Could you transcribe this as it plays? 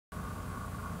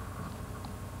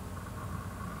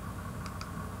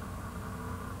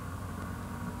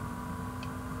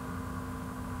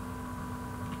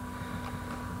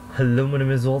Hello, my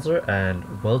name is Walter,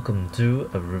 and welcome to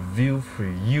a review for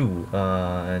you.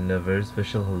 And a very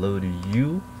special hello to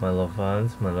you, my love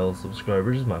fans, my little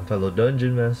subscribers, my fellow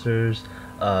dungeon masters.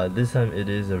 This time it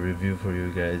is a review for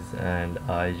you guys, and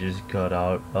I just got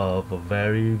out of a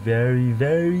very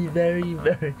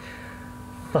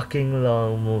fucking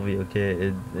long movie.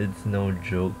 Okay, it's no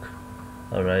joke.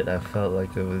 All right, I felt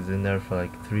like I was in there for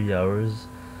like 3 hours.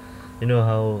 You know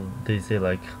how they say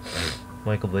like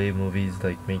Michael Bay movies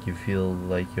like make you feel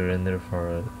like you're in there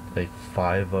for like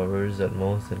 5 hours at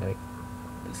most, and like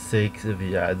six if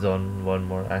he adds on one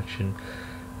more and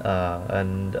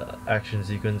action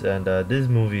sequence. And this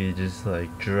movie just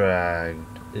like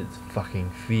dragged its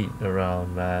fucking feet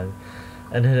around, man.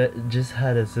 And it just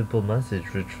had a simple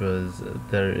message, which was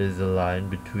there is a line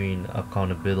between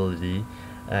accountability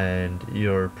and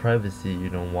your privacy.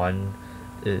 One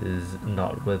is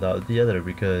not without the other,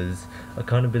 because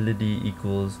accountability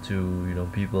equals to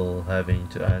people having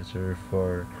to answer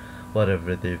for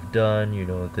whatever they've done,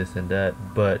 this and that,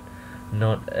 but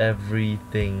not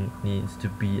everything needs to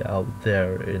be out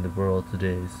there in the world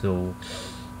today. So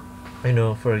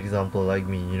for example, like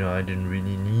me, I didn't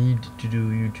really need to do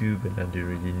YouTube, and I didn't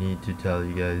really need to tell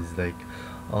you guys like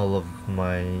all of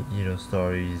my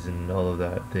stories and all of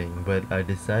that thing, but I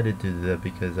decided to do that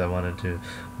because I wanted to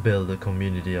build a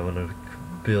community. I want to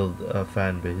build a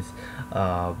fan base.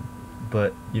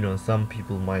 But some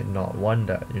people might not want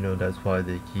that. That's why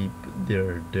they keep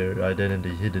their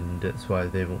identity hidden. That's why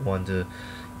they want to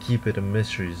keep it a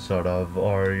mystery, sort of,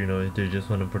 or they just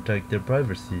want to protect their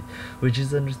privacy, which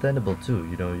is understandable too.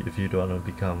 If you don't want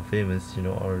to become famous,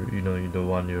 or you don't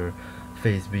want your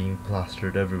face being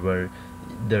plastered everywhere,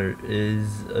 there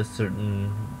is a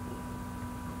certain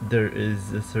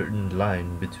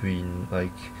line between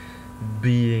like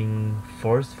being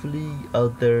forcefully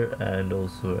out there and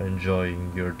also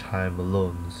enjoying your time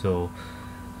alone. So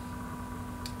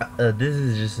this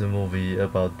is just a movie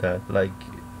about that. Like,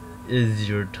 is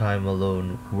your time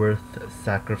alone worth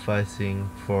sacrificing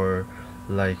for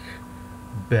like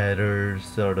better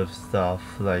sort of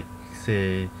stuff, like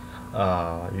say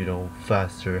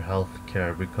faster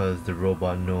healthcare, because the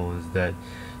robot knows that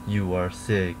you are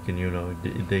sick, and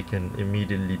they can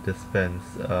immediately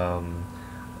dispense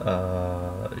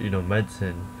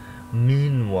medicine.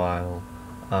 Meanwhile,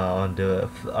 on the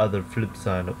other flip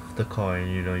side of the coin,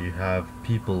 you have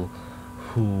people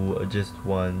who just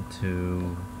want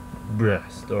to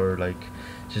rest, or like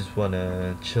just want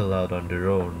to chill out on their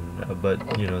own, but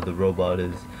the robot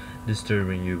is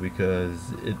disturbing you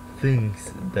because it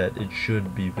thinks that it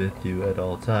should be with you at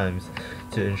all times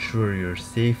to ensure your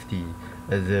safety,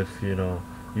 as if you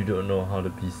don't know how to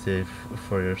be safe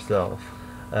for yourself.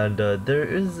 And there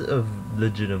is a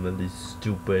legitimately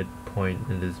stupid point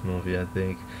in this movie. I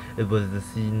think it was the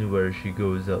scene where she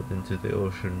goes out into the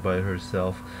ocean by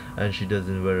herself and she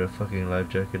doesn't wear a fucking life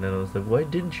jacket, and I was like, why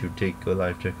didn't you take a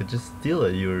life jacket? Just steal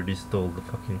it. You already stole the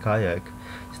fucking kayak.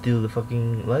 Steal the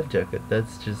fucking life jacket.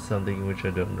 That's just something which I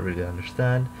don't really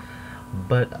understand.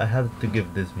 But I have to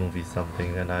give this movie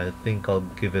something, and I think I'll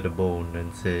give it a bone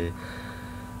and say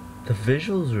the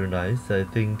visuals were nice. I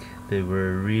think they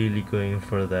were really going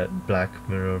for that Black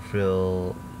Mirror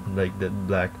feel, like that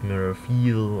Black Mirror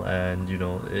feel, and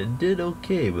it did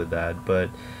okay with that. But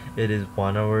it is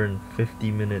 1 hour and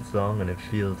 50 minutes long, and it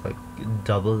feels like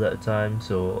double that time.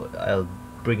 So I'll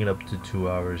bring it up to 2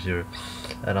 hours here,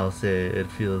 and I'll say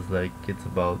it feels like it's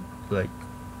about like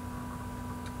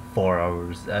 4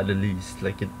 hours at the least.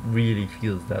 Like, it really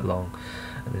feels that long,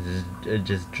 and it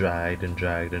just dragged and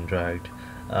dragged and dragged.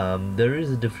 There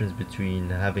is a difference between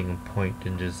having a point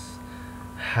and just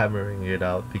hammering it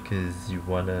out because you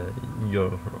want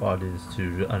your audience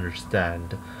to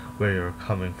understand where you're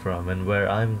coming from, and where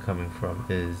I'm coming from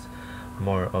is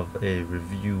more of a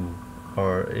review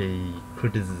or a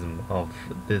criticism of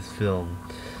this film,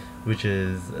 which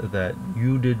is that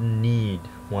you didn't need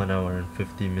 1 hour and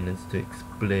 50 minutes to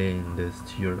explain this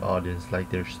to your audience like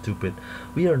they're stupid.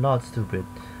 We are not stupid.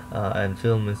 And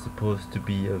film is supposed to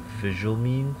be a visual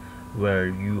meme where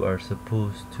you are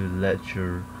supposed to let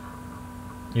your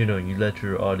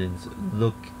audience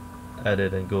look at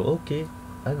it and go, okay,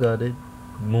 I got it,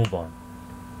 move on.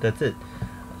 That's it.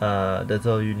 That's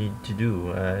all you need to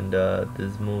do, and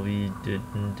this movie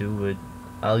didn't do it.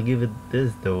 I'll give it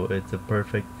this though, it's a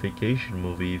perfect vacation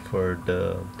movie for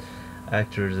the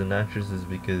actors and actresses,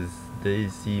 because they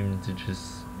seem to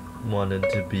just wanted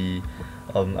to be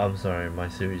I'm sorry, my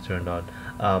Siri turned on.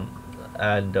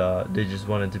 And they just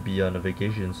wanted to be on a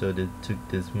vacation, so they took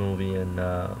this movie and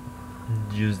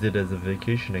used it as a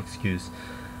vacation excuse.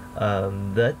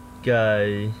 That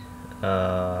guy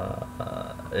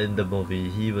in the movie.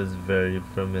 He was very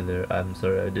familiar. I'm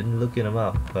sorry I didn't look him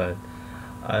up, but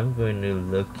I'm going to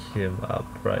look him up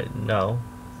right now.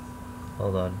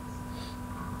 Hold on.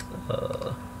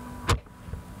 Uh,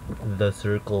 the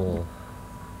Circle.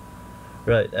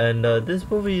 Right, and this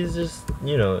movie is just,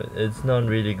 it's not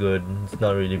really good, it's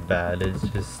not really bad, it's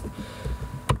just,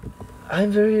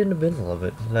 I'm very in the middle of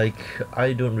it. Like,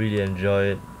 I don't really enjoy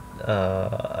it.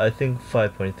 I think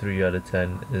 5.3 out of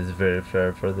 10 is very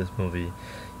fair for this movie.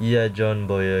 Yeah, John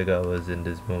Boyega was in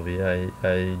this movie. I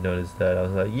noticed that. I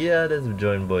was like, yeah, that's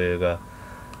John Boyega.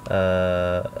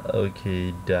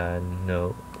 Okay, Dan,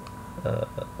 no.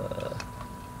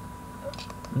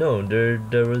 No,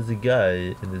 there was a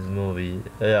guy in this movie.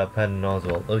 Yeah, Patton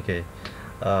Oswalt. Okay,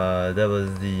 that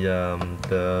was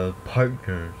the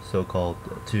partner, so called,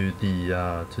 to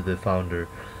the founder,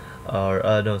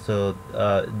 or no. So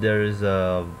there is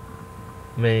a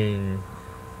main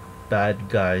bad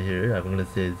guy here. I'm gonna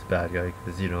say it's bad guy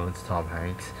because it's Tom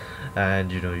Hanks,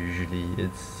 and usually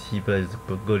he plays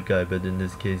a good guy, but in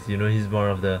this case he's more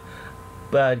of the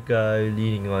bad guy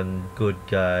leaning on good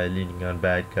guy leaning on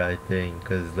bad guy thing,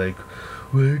 because like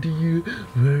where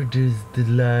does the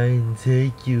line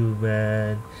take you,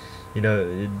 man?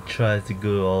 It tries to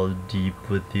go all deep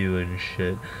with you and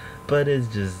shit, but it's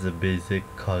just a basic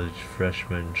college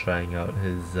freshman trying out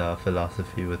his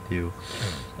philosophy with you,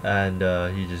 and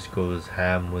he just goes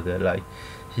ham with it. Like,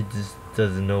 he just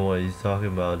doesn't know what he's talking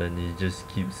about, and he just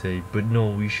keeps saying, but no,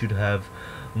 we should have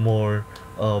more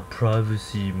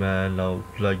privacy, man. Now,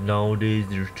 like, nowadays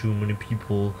there's too many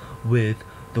people with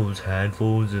those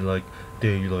handphones, and like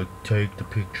they like take the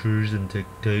pictures and take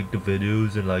the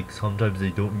videos, and like sometimes they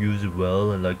don't use it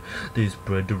well, and like they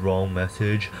spread the wrong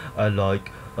message, and like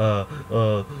but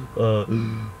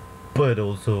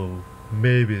also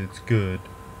maybe it's good,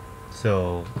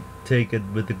 so take it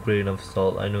with a grain of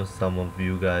salt. I know some of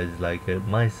you guys like it.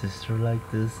 My sister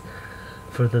liked this.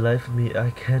 For the life of me,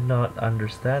 I cannot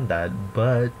understand that,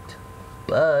 but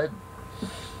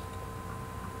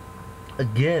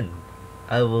again,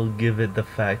 I will give it the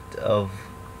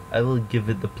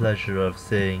pleasure of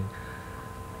saying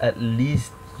at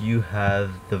least you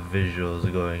have the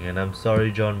visuals going. And I'm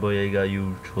sorry, John Boyega,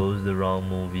 you chose the wrong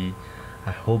movie.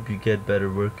 I hope you get better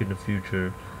work in the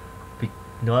future.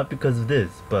 Not because of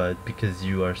this, but because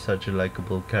you are such a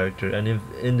likable character, and if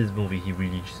in this movie he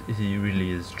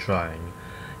really is trying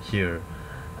here.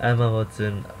 Emma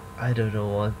Watson, I don't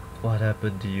know what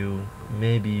happened to you.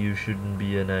 Maybe you shouldn't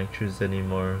be an actress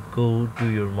anymore. Go do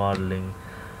your modeling.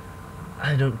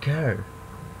 I don't care,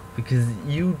 because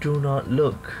you do not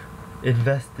look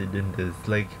invested in this.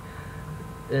 Like,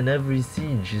 in every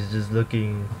scene she's just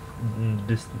looking in the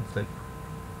distance, like,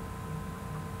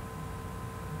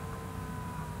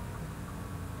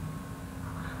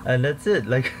 and that's it.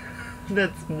 Like,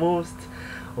 that's most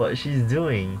what she's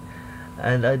doing,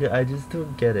 and I just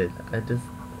don't get it.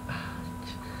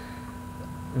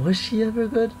 Was she ever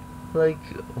good? Like,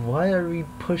 why are we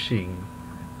pushing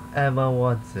Emma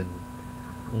Watson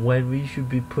when we should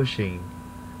be pushing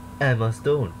Emma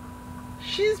Stone?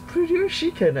 She's prettier, she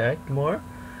can act more.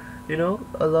 A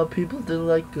lot of people didn't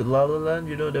like La La Land.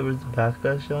 There was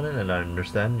backlash on it, and I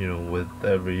understand. With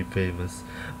every famous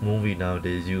movie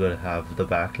nowadays, you gotta have the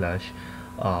backlash.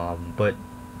 But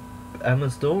Emma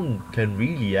Stone can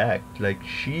really act. Like,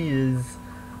 she is.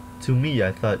 To me,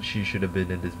 I thought she should have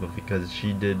been in this movie because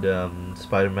she did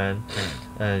Spider-Man,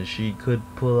 and she could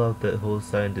pull out that whole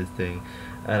scientist thing,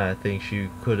 and I think she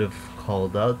could have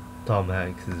called out Tom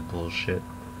Hanks' bullshit.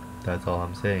 That's all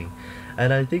I'm saying.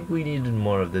 And I think we needed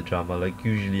more of the drama. Like,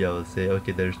 usually I would say,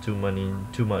 okay, there's too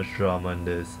much drama in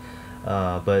this,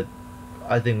 but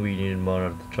I think we needed more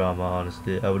of the drama.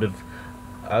 Honestly, I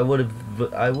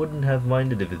wouldn't have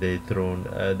minded if they had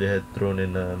thrown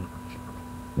in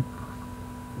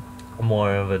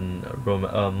more of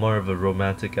a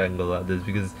romantic angle at this,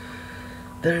 because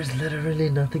there's literally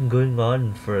nothing going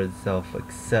on for itself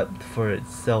except for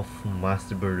its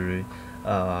self-masturbatory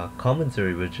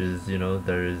commentary, which is,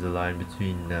 there is a line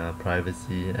between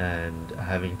privacy and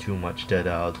having too much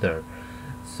data out there.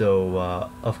 So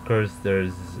of course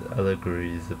there's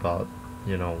allegories about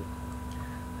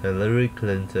Hillary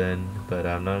Clinton, but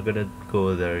I'm not gonna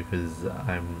go there because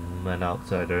I'm an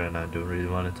outsider and I don't really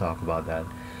want to talk about that.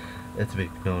 It's a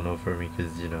big no-no for me,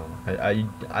 because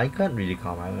I can't really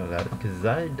comment on that because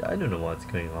I don't know what's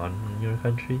going on in your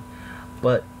country,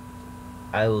 but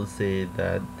I will say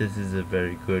that this is a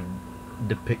very good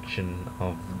depiction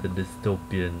of the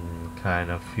dystopian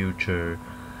kind of future.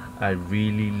 I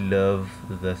really love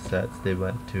the sets they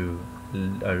went to.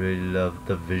 I really love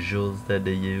the visuals that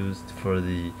they used for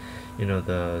the,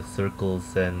 the circle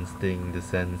sense thing, the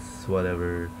sense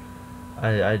whatever.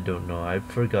 I don't know. I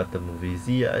forgot the movie.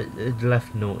 See, it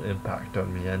left no impact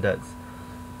on me, and that's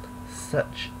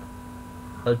such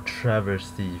a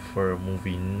travesty for a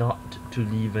movie not to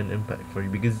leave an impact for you.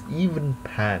 Because even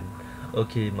Pan,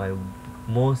 okay, my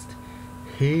most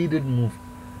hated movie,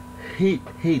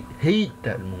 hate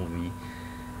that movie,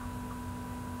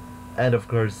 and of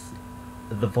course,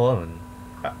 The Fallen,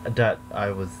 that I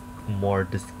was more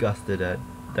disgusted at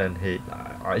than hate.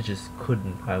 I just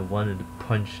couldn't. I wanted to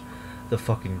punch the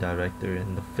fucking director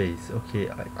in the face. Okay,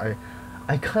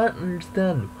 I can't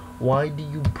understand, why do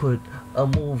you put a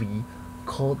movie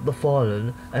called The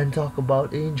Fallen and talk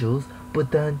about angels,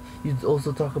 but then you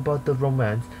also talk about the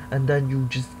romance, and then you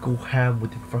just go ham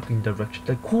with the fucking direction?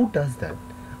 Like, who does that?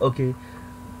 Okay.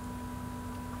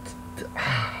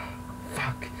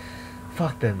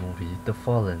 Fuck that movie, The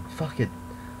Fallen. Fuck it.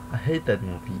 I hate that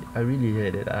movie. I really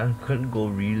hate it. I'm gonna go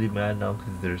really mad now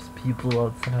because there's people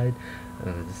outside. And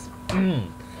I just.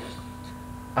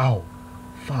 Ow.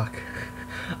 Fuck.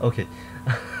 Okay.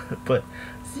 But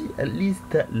see, at least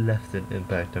that left an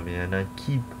impact on me, and I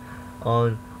keep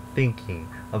on thinking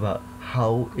about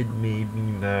how it made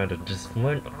me mad. It just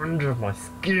went under my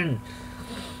skin.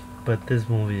 But this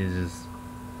movie is just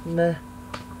meh.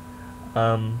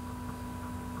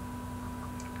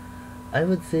 I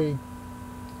would say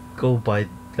go buy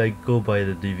the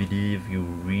DVD if you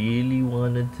really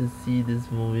wanted to see this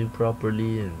movie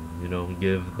properly, and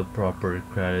give the proper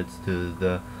credits to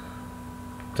the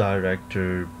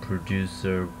director,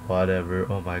 producer, whatever.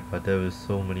 Oh my god, there was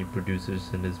so many producers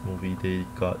in this movie. They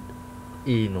got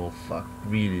anal fucked,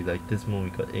 really. Like, this movie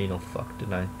got anal fucked,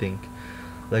 and I think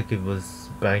like it was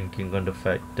banking on the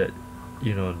fact that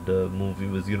the movie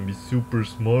was gonna be super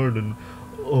smart, and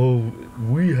oh,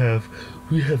 we have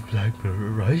Black Mirror,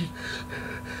 right?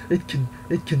 It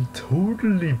can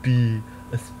totally be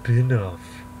a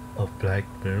spin-off of Black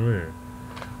Mirror.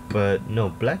 But no,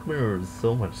 Black Mirror is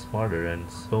so much smarter and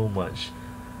so much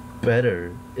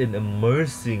better in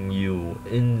immersing you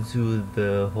into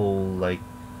the whole, like,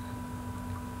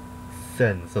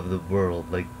 sense of the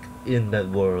world. Like, in that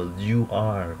world, you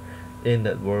are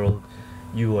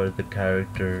the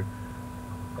character,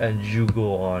 and you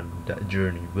go on that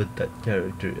journey with that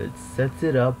character. It sets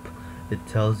it up, it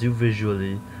tells you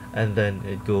visually, and then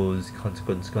it goes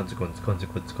consequence.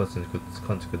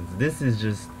 This is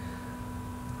just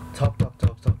talk,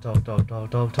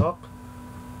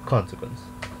 consequence.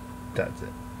 That's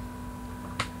it.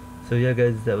 So yeah,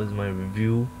 guys, that was my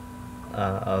review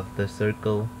of The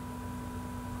Circle.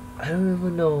 I don't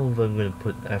even know if I'm gonna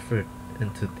put effort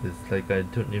into this. Like, I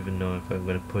don't even know if I'm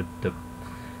gonna put the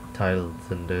titles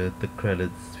and the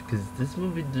credits, because this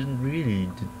movie didn't really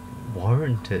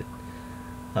warrant it.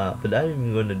 But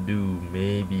I'm gonna do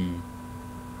maybe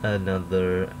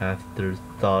another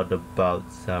afterthought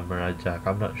about Samurai Jack.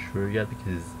 I'm not sure yet,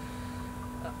 because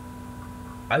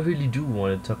I really do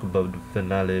want to talk about the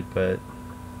finale, but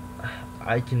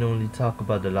I can only talk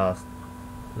about the last,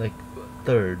 like,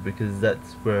 third, because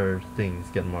that's where things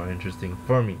get more interesting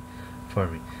for me.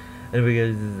 Anyway,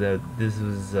 guys, this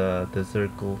was The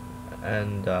Circle,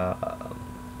 and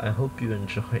I hope you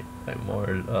enjoyed my more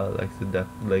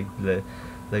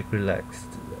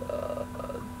relaxed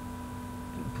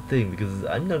thing, because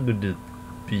I'm not going to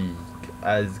be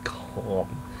as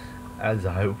calm as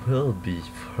I will be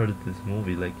for this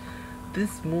movie. Like,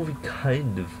 this movie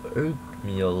kind of irked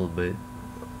me a little bit.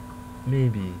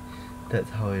 Maybe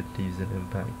that's how it leaves an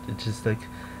impact. It just, like,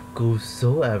 goes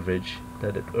so average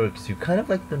that it irks you, kind of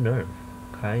like The Nerve.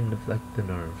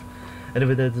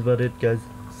 Anyway, that's about it, guys.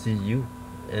 See you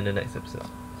in the next episode.